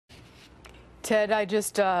Ted, I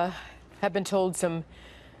just have been told some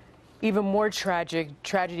even more tragic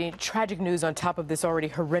news on top of this already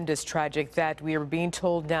horrendous tragic, that we are being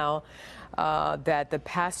told now that the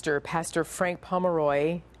Pastor Frank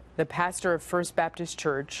Pomeroy, the pastor of First Baptist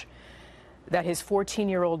Church, that his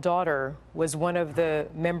 14-year-old daughter was one of the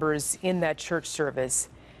members in that church service,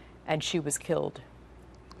 and she was killed.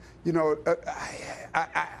 You know,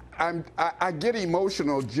 I get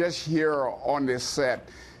emotional just here on this set.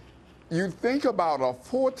 You think about a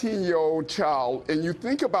 14-year-old child, and you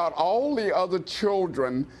think about all the other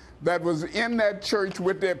children that was in that church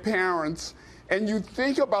with their parents, and you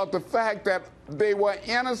think about the fact that they were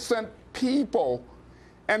innocent people,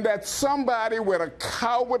 and that somebody with a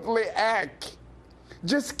cowardly act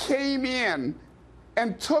just came in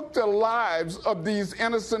and took the lives of these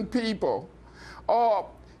innocent people.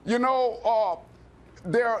 There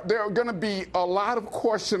are going to be a lot of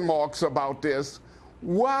question marks about this.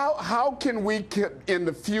 How can we, in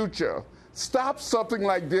the future, stop something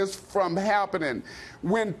like this from happening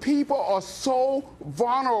when people are so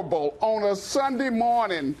vulnerable on a Sunday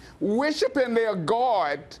morning, worshiping their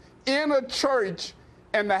God in a church,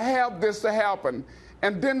 and to have this to happen?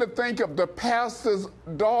 And then to think of the pastor's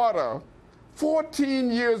daughter, 14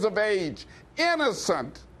 years of age,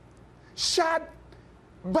 innocent, shot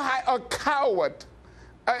by a coward.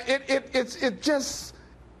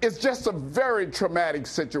 It's just a very traumatic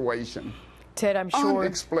situation. Ted, I'm sure.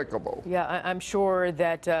 Inexplicable. Yeah, I'm sure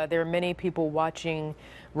that there are many people watching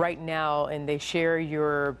right now, and they share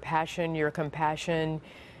your passion, your compassion,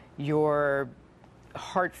 your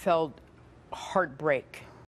heartfelt heartbreak